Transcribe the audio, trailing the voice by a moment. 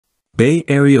Bay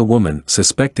Area woman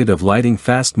suspected of lighting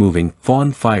fast-moving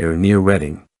Fawn Fire near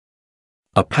Redding.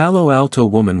 A Palo Alto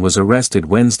woman was arrested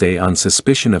Wednesday on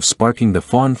suspicion of sparking the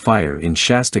Fawn Fire in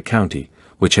Shasta County,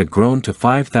 which had grown to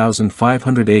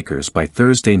 5,500 acres by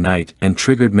Thursday night and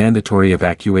triggered mandatory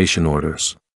evacuation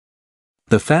orders.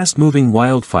 The fast-moving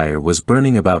wildfire was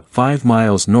burning about 5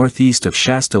 miles northeast of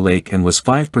Shasta Lake and was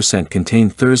 5%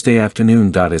 contained Thursday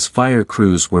afternoon. As fire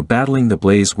crews were battling the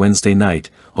blaze Wednesday night,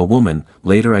 a woman,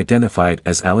 later identified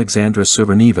as Alexandra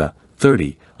Souverneva,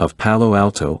 30, of Palo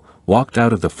Alto, walked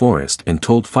out of the forest and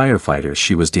told firefighters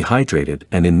she was dehydrated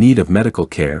and in need of medical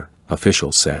care,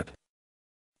 officials said.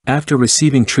 After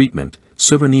receiving treatment,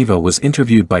 Souverneva was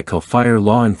interviewed by Cal Fire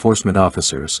law enforcement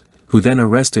officers, who then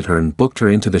arrested her and booked her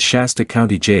into the Shasta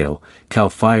County Jail, Cal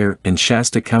Fire and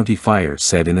Shasta County Fire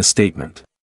said in a statement.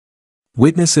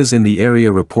 Witnesses in the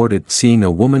area reported seeing a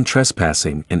woman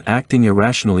trespassing and acting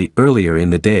irrationally earlier in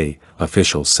the day,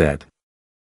 officials said.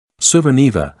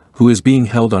 Souverneva, who is being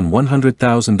held on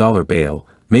 $100,000 bail,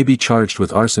 may be charged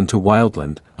with arson to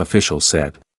wildland, officials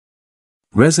said.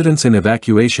 Residents in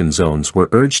evacuation zones were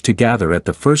urged to gather at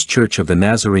the First Church of the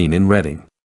Nazarene in Redding.